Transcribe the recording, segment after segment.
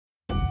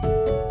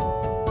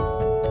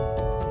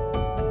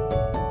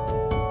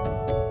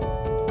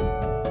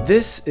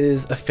This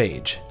is a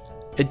phage.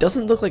 It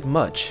doesn't look like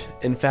much.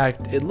 In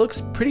fact, it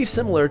looks pretty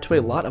similar to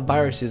a lot of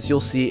viruses you'll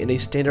see in a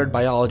standard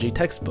biology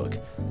textbook.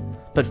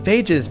 But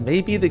phages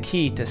may be the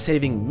key to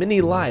saving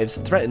many lives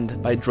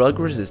threatened by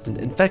drug-resistant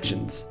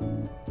infections.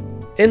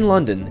 In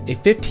London, a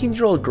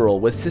 15-year-old girl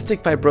with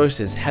cystic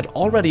fibrosis had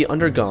already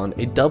undergone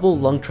a double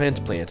lung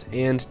transplant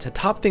and, to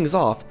top things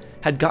off,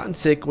 had gotten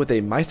sick with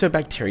a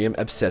Mycobacterium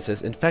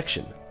abscessus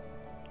infection.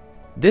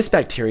 This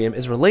bacterium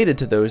is related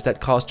to those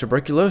that cause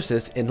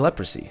tuberculosis and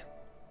leprosy.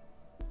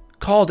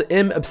 Called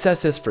M.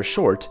 abscessus for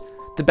short,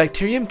 the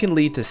bacterium can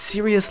lead to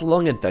serious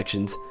lung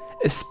infections,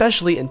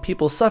 especially in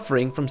people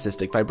suffering from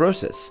cystic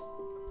fibrosis.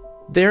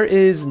 There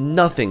is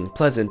nothing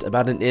pleasant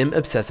about an M.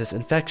 abscessus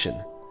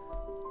infection.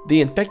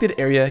 The infected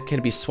area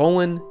can be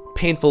swollen,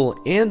 painful,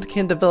 and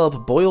can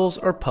develop boils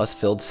or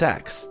pus-filled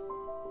sacs.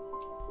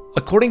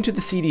 According to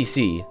the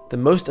CDC, the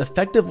most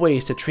effective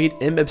ways to treat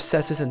M.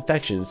 abscessus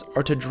infections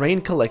are to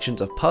drain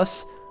collections of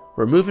pus,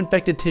 remove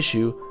infected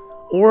tissue,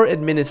 or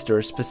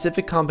administer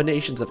specific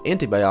combinations of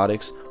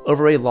antibiotics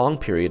over a long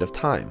period of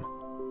time.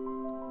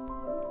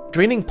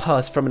 Draining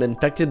pus from an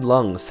infected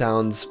lung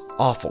sounds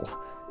awful,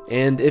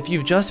 and if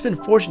you've just been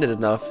fortunate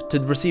enough to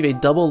receive a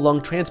double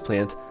lung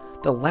transplant,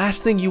 the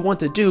last thing you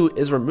want to do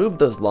is remove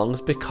those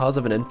lungs because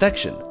of an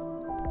infection.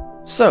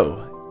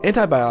 So,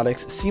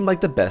 antibiotics seem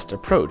like the best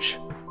approach.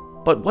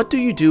 But what do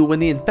you do when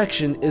the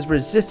infection is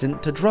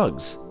resistant to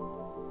drugs?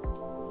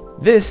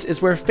 This is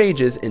where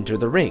phages enter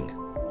the ring.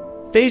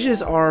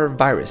 Phages are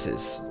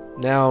viruses.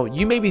 Now,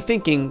 you may be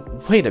thinking,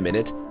 wait a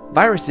minute,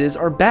 viruses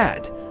are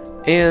bad.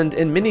 And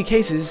in many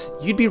cases,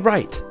 you'd be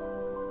right.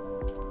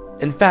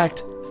 In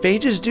fact,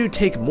 phages do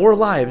take more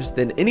lives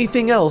than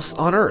anything else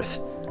on Earth.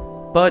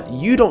 But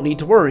you don't need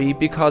to worry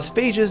because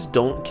phages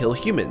don't kill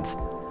humans.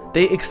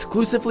 They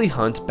exclusively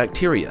hunt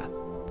bacteria.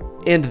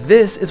 And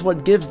this is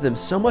what gives them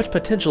so much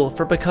potential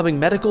for becoming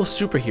medical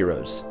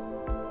superheroes.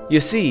 You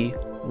see,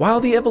 while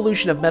the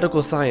evolution of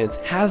medical science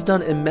has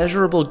done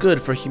immeasurable good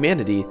for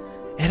humanity,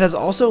 it has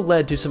also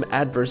led to some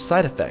adverse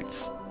side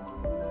effects.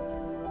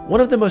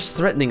 One of the most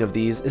threatening of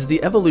these is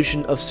the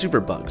evolution of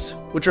superbugs,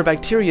 which are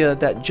bacteria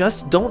that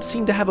just don't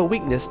seem to have a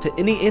weakness to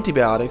any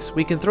antibiotics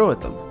we can throw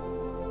at them.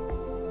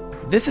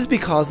 This is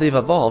because they've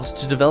evolved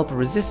to develop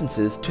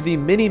resistances to the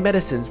many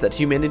medicines that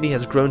humanity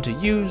has grown to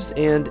use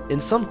and,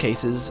 in some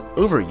cases,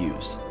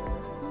 overuse.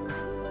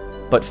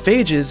 But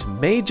phages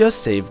may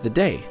just save the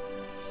day.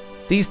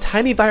 These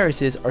tiny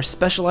viruses are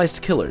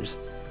specialized killers,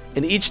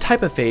 and each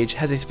type of phage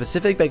has a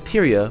specific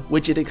bacteria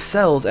which it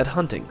excels at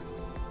hunting.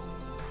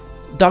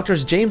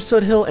 Doctors James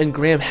Soothill and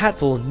Graham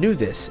Hatfill knew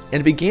this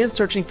and began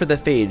searching for the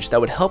phage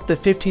that would help the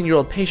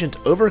 15-year-old patient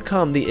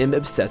overcome the M.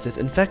 abscessus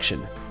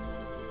infection.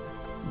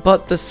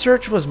 But the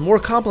search was more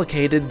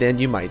complicated than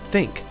you might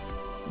think.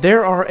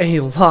 There are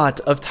a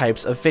lot of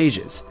types of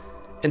phages.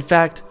 In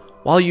fact,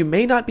 while you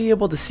may not be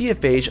able to see a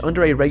phage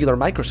under a regular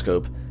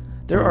microscope,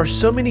 there are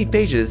so many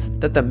phages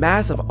that the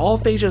mass of all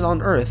phages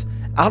on Earth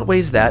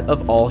outweighs that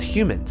of all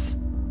humans.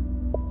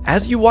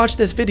 As you watch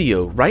this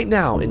video right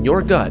now in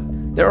your gut,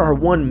 there are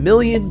 1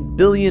 million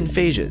billion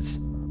phages.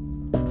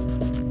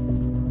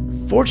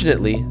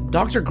 Fortunately,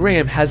 Dr.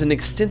 Graham has an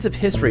extensive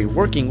history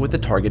working with the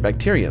target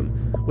bacterium,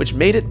 which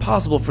made it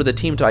possible for the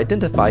team to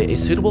identify a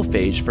suitable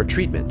phage for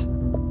treatment.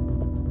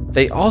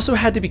 They also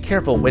had to be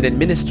careful when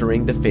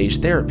administering the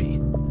phage therapy.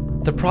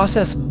 The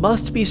process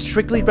must be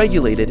strictly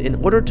regulated in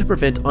order to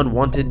prevent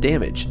unwanted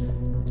damage.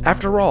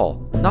 After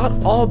all, not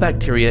all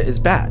bacteria is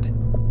bad.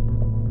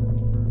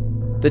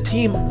 The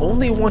team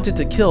only wanted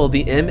to kill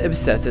the M.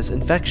 abscessus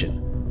infection.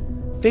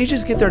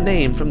 Phages get their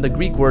name from the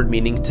Greek word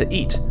meaning to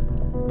eat,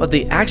 but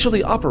they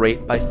actually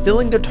operate by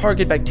filling their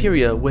target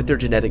bacteria with their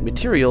genetic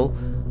material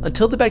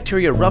until the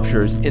bacteria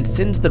ruptures and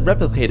sends the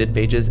replicated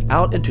phages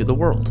out into the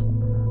world.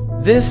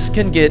 This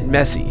can get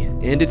messy,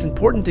 and it's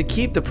important to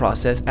keep the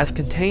process as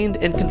contained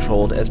and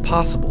controlled as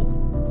possible.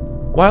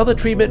 While the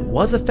treatment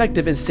was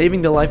effective in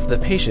saving the life of the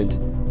patient,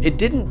 it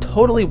didn't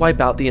totally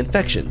wipe out the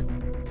infection.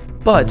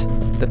 But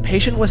the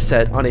patient was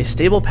set on a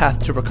stable path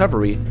to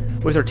recovery,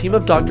 with her team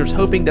of doctors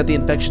hoping that the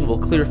infection will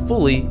clear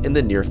fully in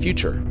the near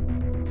future.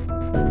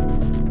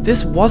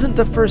 This wasn't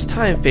the first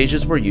time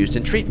phages were used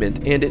in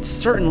treatment, and it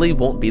certainly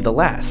won't be the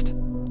last.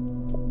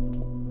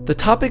 The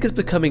topic is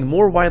becoming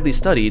more widely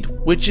studied,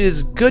 which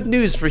is good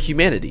news for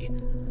humanity.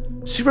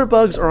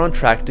 Superbugs are on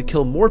track to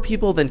kill more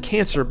people than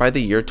cancer by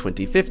the year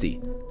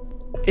 2050.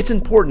 It's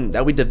important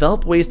that we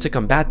develop ways to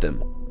combat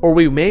them, or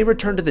we may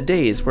return to the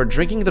days where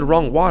drinking the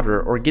wrong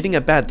water or getting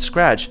a bad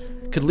scratch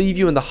could leave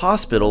you in the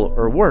hospital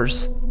or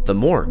worse, the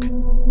morgue.